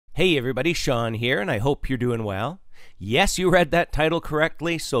Hey everybody, Sean here, and I hope you're doing well. Yes, you read that title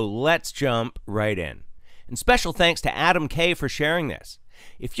correctly, so let's jump right in. And special thanks to Adam K. for sharing this.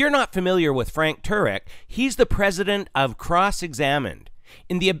 If you're not familiar with Frank Turek, he's the president of Cross-Examined.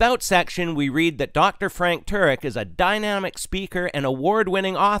 In the About section, we read that Dr. Frank Turek is a dynamic speaker and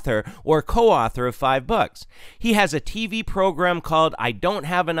award-winning author or co-author of 5 books. He has a TV program called I Don't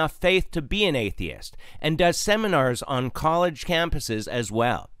Have Enough Faith to Be an Atheist and does seminars on college campuses as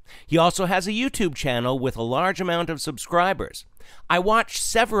well. He also has a YouTube channel with a large amount of subscribers. I watched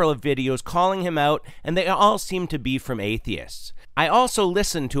several videos calling him out, and they all seem to be from atheists. I also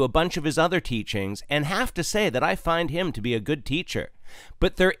listened to a bunch of his other teachings and have to say that I find him to be a good teacher.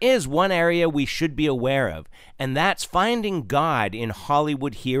 But there is one area we should be aware of, and that's finding God in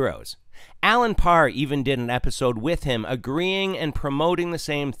Hollywood heroes. Alan Parr even did an episode with him agreeing and promoting the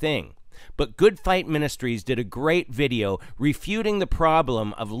same thing. But Good Fight Ministries did a great video refuting the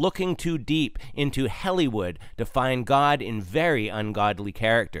problem of looking too deep into Hollywood to find God in very ungodly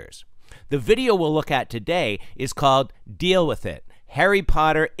characters. The video we'll look at today is called Deal With It. Harry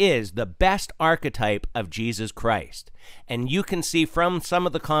Potter is the best archetype of Jesus Christ. And you can see from some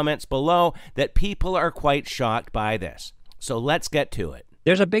of the comments below that people are quite shocked by this. So let's get to it.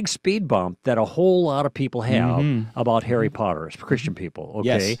 There's a big speed bump that a whole lot of people have about Harry Potter, Christian people,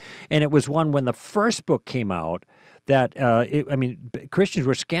 okay? Yes. And it was one when the first book came out that, Christians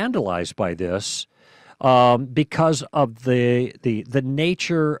were scandalized by this because of the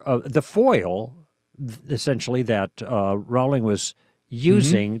nature of the foil, essentially, that Rowling was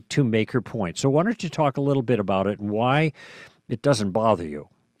using to make her point. So why don't you talk a little bit about it and why it doesn't bother you?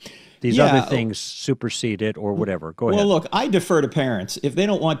 These other things supersede it or whatever. Go ahead. Well, look, I defer to parents. If they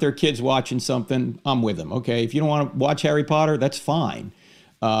don't want their kids watching something, I'm with them, okay? If you don't want to watch Harry Potter, that's fine.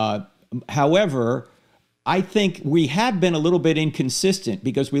 However, I think we have been a little bit inconsistent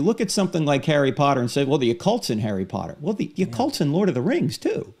because we look at something like Harry Potter and say, well, the occult's in Harry Potter. Well, the occult's in Lord of the Rings,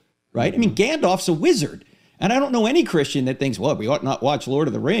 too, right? I mean, Gandalf's a wizard. And I don't know any Christian that thinks, well, we ought not watch Lord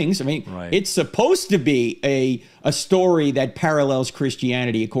of the Rings. I mean, It's supposed to be a story that parallels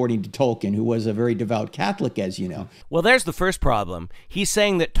Christianity, according to Tolkien, who was a very devout Catholic, as you know. Well, there's the first problem. He's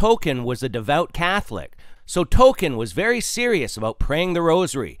saying that Tolkien was a devout Catholic. So Tolkien was very serious about praying the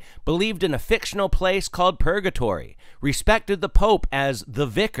rosary, believed in a fictional place called Purgatory, respected the Pope as the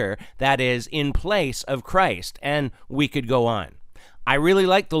vicar, that is, in place of Christ, and we could go on. I really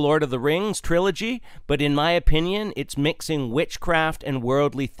like the Lord of the Rings trilogy, but in my opinion, it's mixing witchcraft and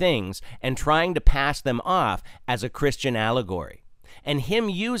worldly things and trying to pass them off as a Christian allegory. And him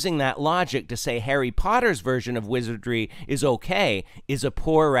using that logic to say Harry Potter's version of wizardry is okay is a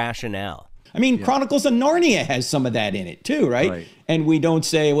poor rationale. I mean, Chronicles of Narnia has some of that in it too, right? And we don't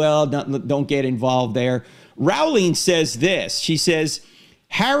say, well, don't get involved there. Rowling says this. She says,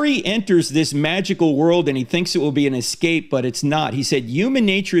 Harry enters this magical world and he thinks it will be an escape, but it's not. He said, human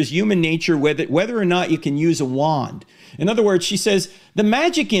nature is human nature, whether or not you can use a wand. In other words, she says, the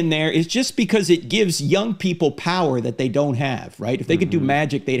magic in there is just because it gives young people power that they don't have, right? If they could do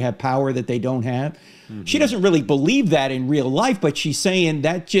magic, they'd have power that they don't have. She doesn't really believe that in real life, but she's saying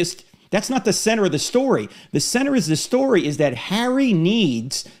that's not the center of the story. The center of the story is that Harry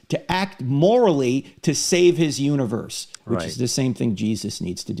needs to act morally to save his universe, which is the same thing Jesus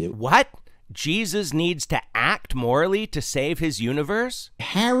needs to do. What? Jesus needs to act morally to save his universe?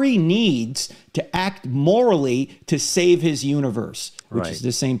 Harry needs to act morally to save his universe, which is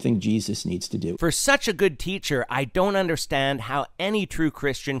the same thing Jesus needs to do. For such a good teacher, I don't understand how any true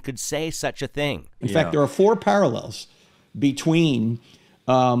Christian could say such a thing. In fact, there are 4 parallels between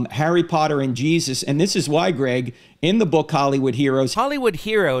Harry Potter and Jesus. And this is why, Greg, in the book Hollywood Heroes. Hollywood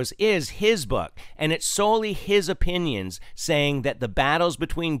Heroes is his book, and it's solely his opinions saying that the battles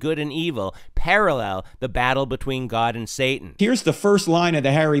between good and evil parallel the battle between God and Satan. Here's the first line of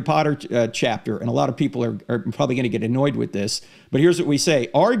the Harry Potter chapter, and a lot of people are probably going to get annoyed with this, but here's what we say.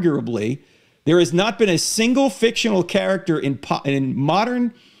 Arguably, there has not been a single fictional character in popular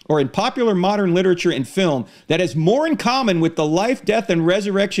modern literature and film that has more in common with the life, death, and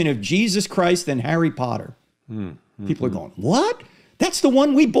resurrection of Jesus Christ than Harry Potter. People are going, what? That's the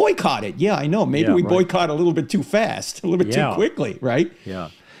one we boycotted. Yeah, I know. Maybe we boycott a little bit too fast, a little bit too quickly, right? Yeah.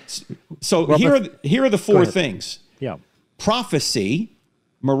 So here are the 4 things. Yeah. Prophecy,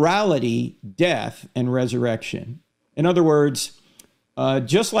 morality, death, and resurrection. In other words,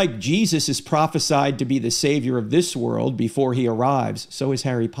 just like Jesus is prophesied to be the savior of this world before he arrives, so is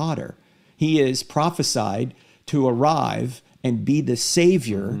Harry Potter. He is prophesied to arrive and be the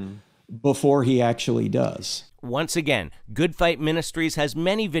savior before he actually does. Once again, Good Fight Ministries has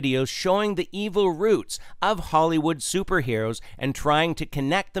many videos showing the evil roots of Hollywood superheroes, and trying to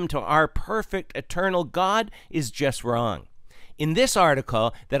connect them to our perfect eternal God is just wrong. In this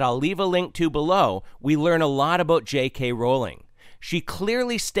article that I'll leave a link to below, we learn a lot about J.K. Rowling. She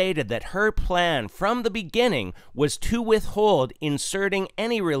clearly stated that her plan from the beginning was to withhold inserting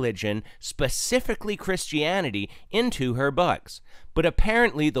any religion, specifically Christianity, into her books. But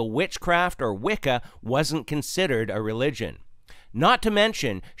apparently the witchcraft or Wicca wasn't considered a religion. Not to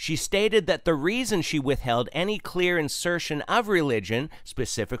mention, she stated that the reason she withheld any clear insertion of religion,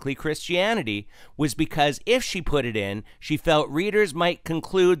 specifically Christianity, was because if she put it in, she felt readers might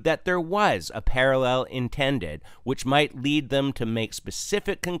conclude that there was a parallel intended, which might lead them to make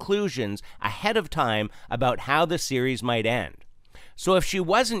specific conclusions ahead of time about how the series might end. So if she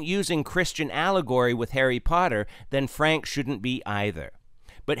wasn't using Christian allegory with Harry Potter, then Frank shouldn't be either.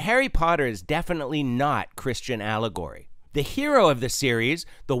 But Harry Potter is definitely not Christian allegory. The hero of the series,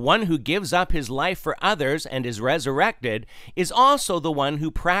 the one who gives up his life for others and is resurrected, is also the one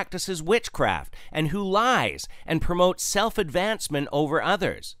who practices witchcraft and who lies and promotes self-advancement over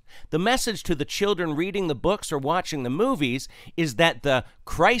others. The message to the children reading the books or watching the movies is that the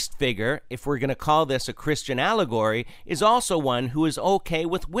Christ figure, if we're going to call this a Christian allegory, is also one who is okay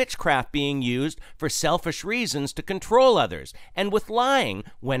with witchcraft being used for selfish reasons to control others, and with lying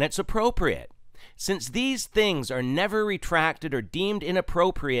when it's appropriate. Since these things are never retracted or deemed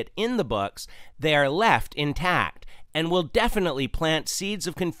inappropriate in the books, they are left intact and will definitely plant seeds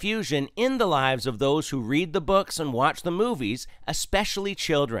of confusion in the lives of those who read the books and watch the movies, especially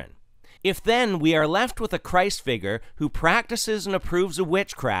children. If then we are left with a Christ figure who practices and approves of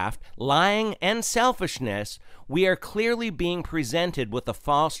witchcraft, lying, and selfishness, we are clearly being presented with a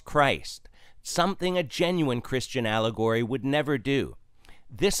false Christ, something a genuine Christian allegory would never do.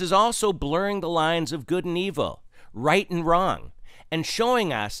 This is also blurring the lines of good and evil, right and wrong, and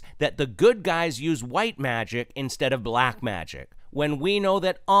showing us that the good guys use white magic instead of black magic, when we know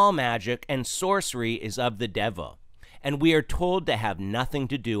that all magic and sorcery is of the devil, and we are told to have nothing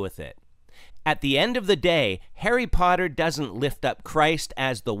to do with it. At the end of the day, Harry Potter doesn't lift up Christ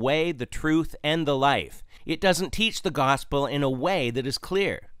as the way, the truth, and the life. It doesn't teach the gospel in a way that is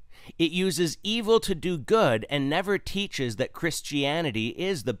clear. It uses evil to do good and never teaches that Christianity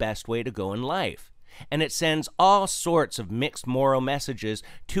is the best way to go in life. And it sends all sorts of mixed moral messages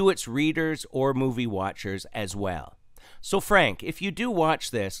to its readers or movie watchers as well. So Frank, if you do watch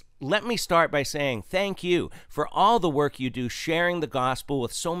this, let me start by saying thank you for all the work you do sharing the gospel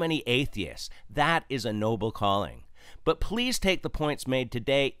with so many atheists. That is a noble calling. But please take the points made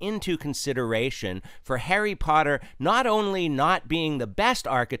today into consideration for Harry Potter not only not being the best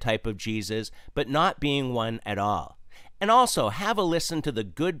archetype of Jesus, but not being one at all. And also have a listen to the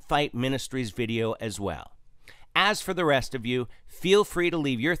Good Fight Ministries video as well. As for the rest of you, feel free to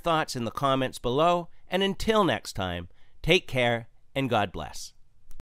leave your thoughts in the comments below, and until next time, take care and God bless.